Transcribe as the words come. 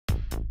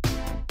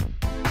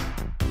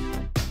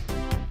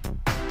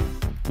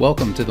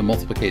Welcome to the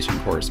multiplication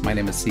course. My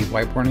name is Steve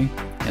Wyborny,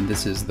 and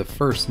this is the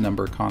first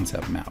number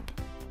concept map.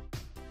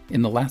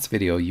 In the last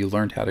video, you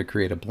learned how to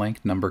create a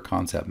blank number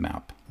concept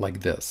map,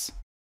 like this.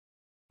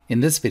 In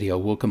this video,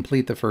 we'll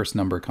complete the first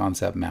number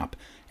concept map,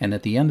 and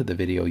at the end of the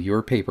video,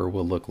 your paper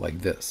will look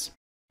like this.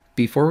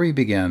 Before we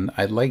begin,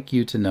 I'd like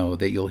you to know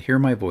that you'll hear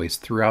my voice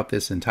throughout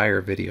this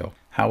entire video.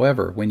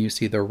 However, when you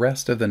see the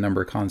rest of the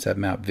number concept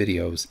map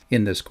videos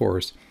in this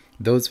course,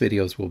 those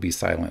videos will be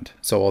silent,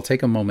 so I'll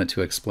take a moment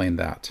to explain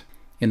that.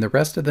 In the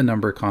rest of the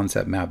number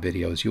concept map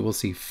videos, you will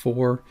see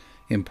 4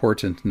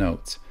 important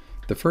notes.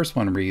 The first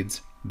one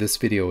reads, "This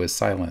video is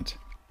silent."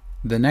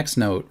 The next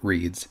note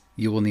reads,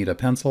 "You will need a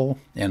pencil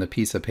and a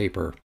piece of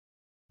paper."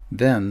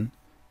 Then,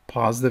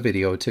 pause the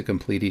video to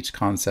complete each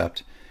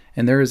concept,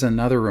 and there is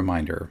another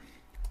reminder.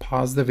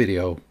 Pause the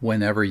video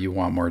whenever you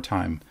want more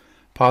time.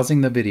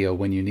 Pausing the video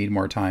when you need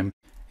more time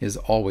is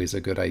always a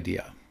good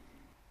idea.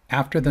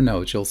 After the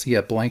notes, you'll see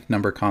a blank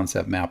number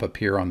concept map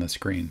appear on the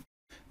screen.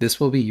 This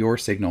will be your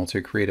signal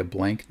to create a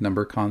blank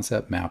number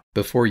concept map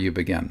before you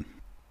begin.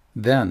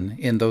 Then,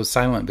 in those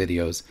silent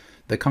videos,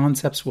 the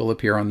concepts will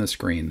appear on the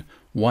screen,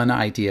 one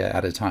idea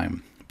at a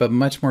time, but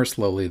much more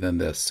slowly than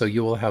this, so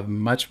you will have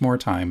much more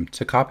time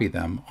to copy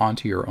them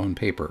onto your own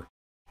paper,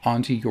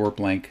 onto your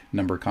blank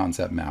number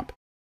concept map.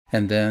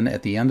 And then,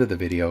 at the end of the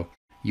video,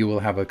 you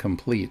will have a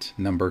complete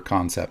number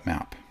concept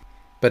map.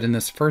 But in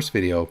this first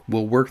video,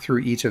 we'll work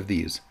through each of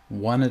these,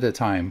 one at a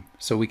time,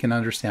 so we can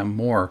understand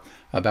more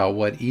about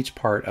what each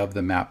part of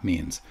the map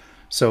means.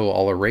 So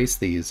I'll erase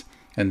these,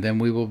 and then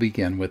we will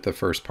begin with the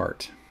first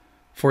part.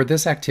 For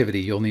this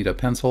activity, you'll need a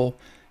pencil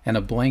and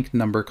a blank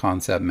number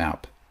concept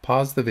map.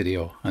 Pause the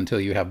video until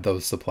you have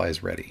those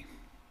supplies ready.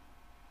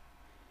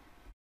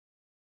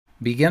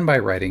 Begin by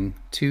writing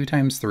 2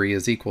 times 3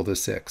 is equal to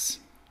 6,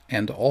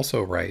 and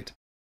also write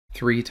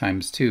 3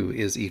 times 2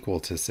 is equal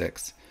to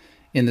 6.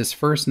 In this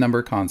first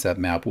number concept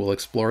map, we'll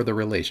explore the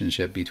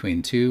relationship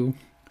between 2,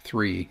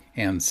 3,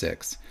 and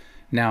 6.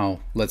 Now,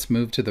 let's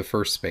move to the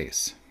first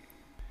space.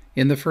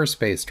 In the first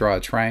space, draw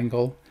a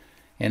triangle,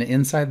 and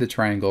inside the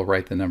triangle,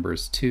 write the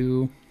numbers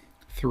 2,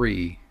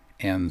 3,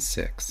 and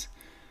 6.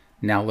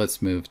 Now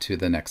let's move to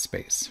the next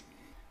space.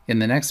 In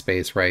the next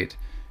space, write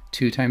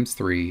 2 times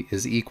 3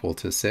 is equal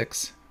to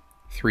 6,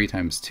 3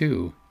 times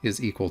 2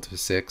 is equal to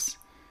 6,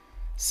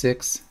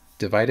 6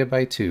 divided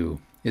by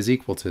 2 is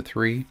equal to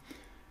 3,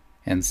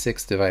 and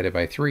 6 divided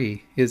by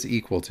 3 is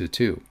equal to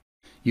 2.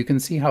 You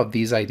can see how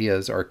these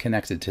ideas are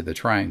connected to the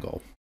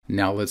triangle.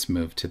 Now let's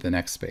move to the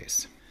next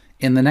space.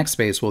 In the next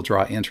space, we'll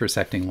draw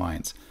intersecting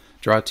lines.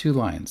 Draw 2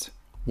 lines,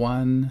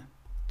 1,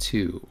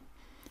 2.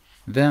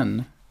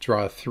 Then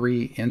draw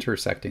 3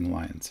 intersecting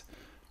lines,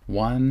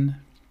 1,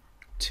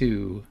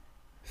 2,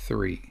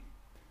 3.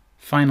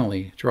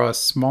 Finally, draw a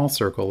small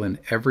circle in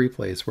every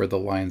place where the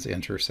lines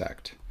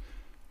intersect.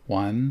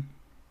 1,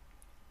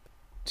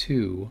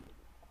 2,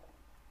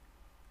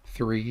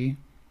 3,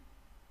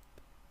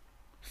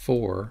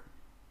 4,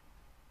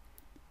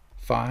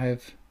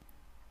 5,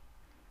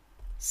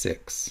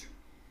 6.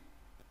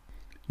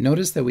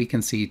 Notice that we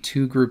can see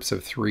 2 groups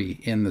of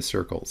 3 in the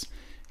circles.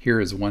 Here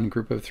is 1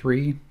 group of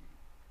 3,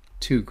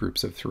 2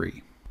 groups of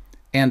 3.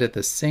 And at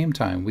the same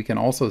time, we can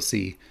also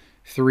see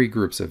 3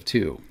 groups of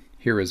 2.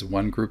 Here is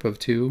 1 group of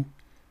 2,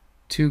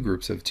 2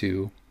 groups of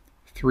 2,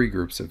 3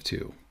 groups of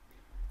 2.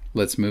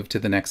 Let's move to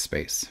the next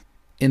space.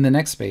 In the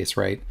next space,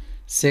 write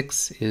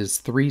 6 is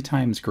 3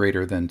 times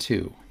greater than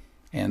 2,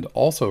 and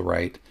also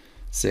write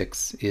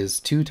 6 is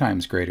 2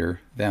 times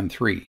greater than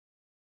 3.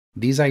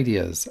 These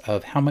ideas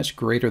of how much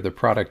greater the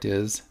product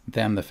is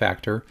than the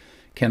factor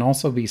can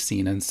also be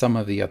seen in some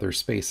of the other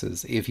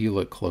spaces if you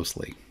look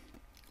closely.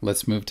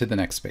 Let's move to the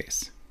next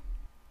space.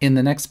 In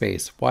the next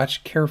space,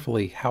 watch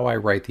carefully how I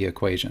write the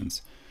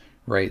equations.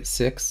 Write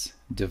 6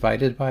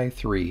 divided by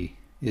 3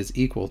 is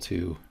equal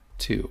to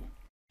 2,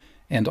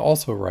 and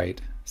also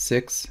write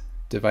 6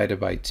 divided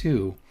by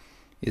 2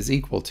 is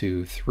equal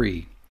to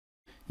 3.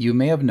 You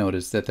may have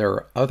noticed that there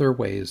are other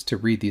ways to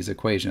read these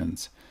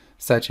equations,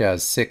 such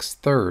as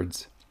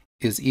 6/3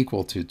 is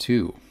equal to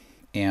 2,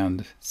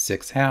 and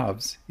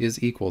 6/2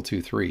 is equal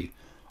to 3.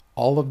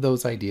 All of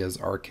those ideas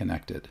are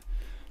connected.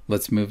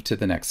 Let's move to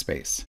the next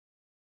space.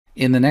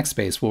 In the next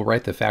space, we'll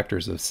write the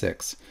factors of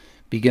 6.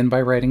 Begin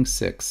by writing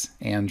 6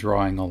 and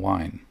drawing a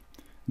line.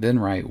 Then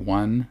write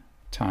 1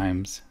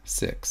 times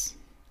 6,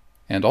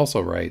 and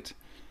also write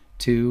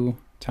 2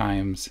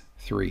 times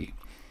 3.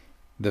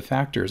 The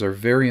factors are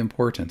very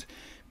important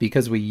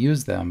because we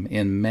use them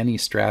in many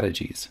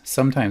strategies,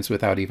 sometimes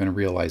without even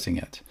realizing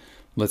it.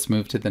 Let's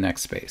move to the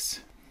next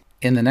space.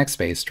 In the next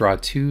space, draw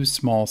 2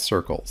 small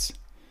circles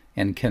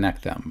and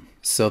connect them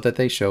so that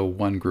they show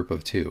 1 group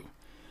of 2.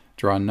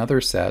 Draw another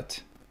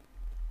set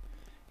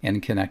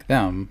and connect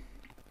them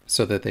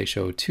so that they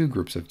show 2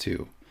 groups of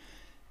 2.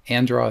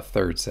 And draw a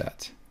third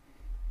set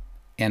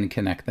and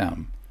connect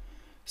them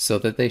so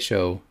that they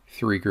show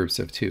 3 groups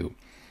of 2.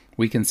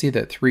 We can see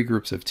that 3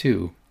 groups of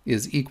 2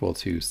 is equal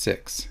to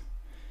 6.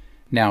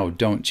 Now,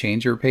 don't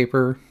change your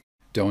paper,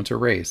 don't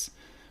erase,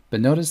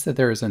 but notice that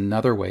there is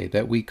another way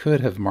that we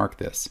could have marked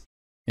this.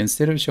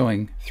 Instead of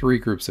showing 3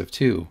 groups of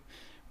 2,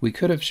 we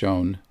could have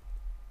shown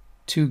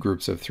 2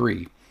 groups of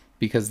 3,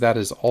 because that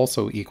is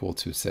also equal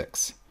to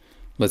 6.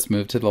 Let's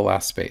move to the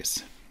last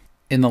space.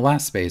 In the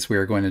last space, we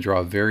are going to draw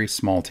a very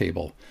small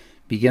table.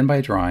 Begin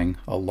by drawing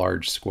a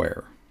large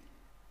square,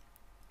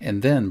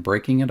 and then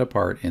breaking it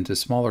apart into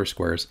smaller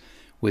squares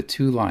with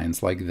 2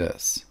 lines like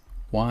this.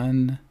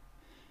 1,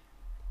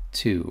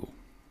 2.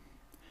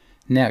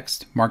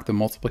 Next, mark the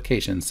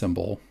multiplication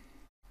symbol.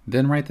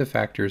 Then write the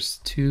factors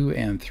 2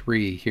 and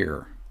 3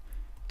 here.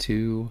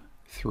 2,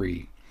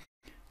 3.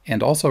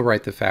 And also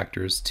write the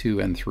factors 2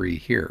 and 3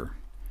 here.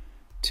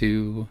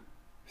 2,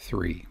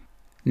 3.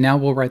 Now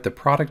we'll write the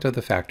product of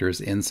the factors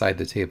inside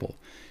the table.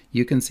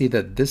 You can see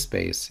that this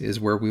space is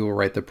where we will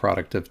write the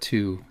product of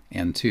 2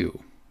 and 2,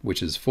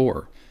 which is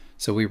 4.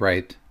 So we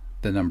write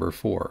the number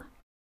 4.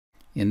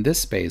 In this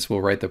space,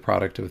 we'll write the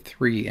product of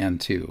 3 and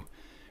 2,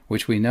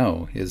 which we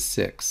know is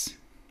 6.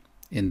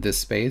 In this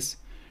space,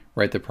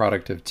 write the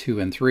product of 2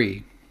 and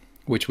 3,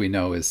 which we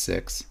know is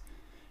 6.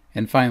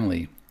 And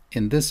finally,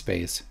 in this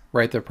space,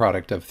 write the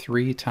product of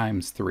 3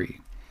 times 3.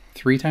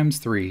 3 times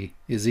 3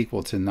 is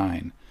equal to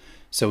 9.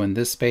 So in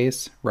this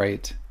space,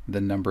 write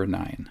the number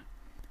 9.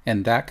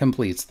 And that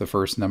completes the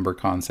first number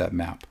concept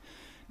map.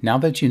 Now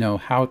that you know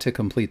how to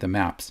complete the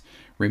maps,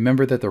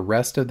 remember that the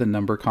rest of the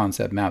number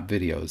concept map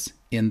videos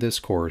in this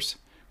course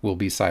will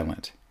be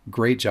silent.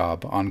 Great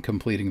job on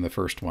completing the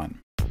first one.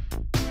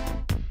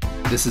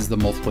 This is the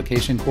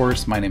multiplication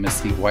course. My name is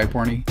Steve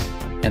Wyborny,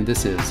 and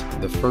this is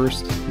the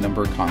first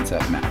number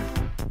concept map.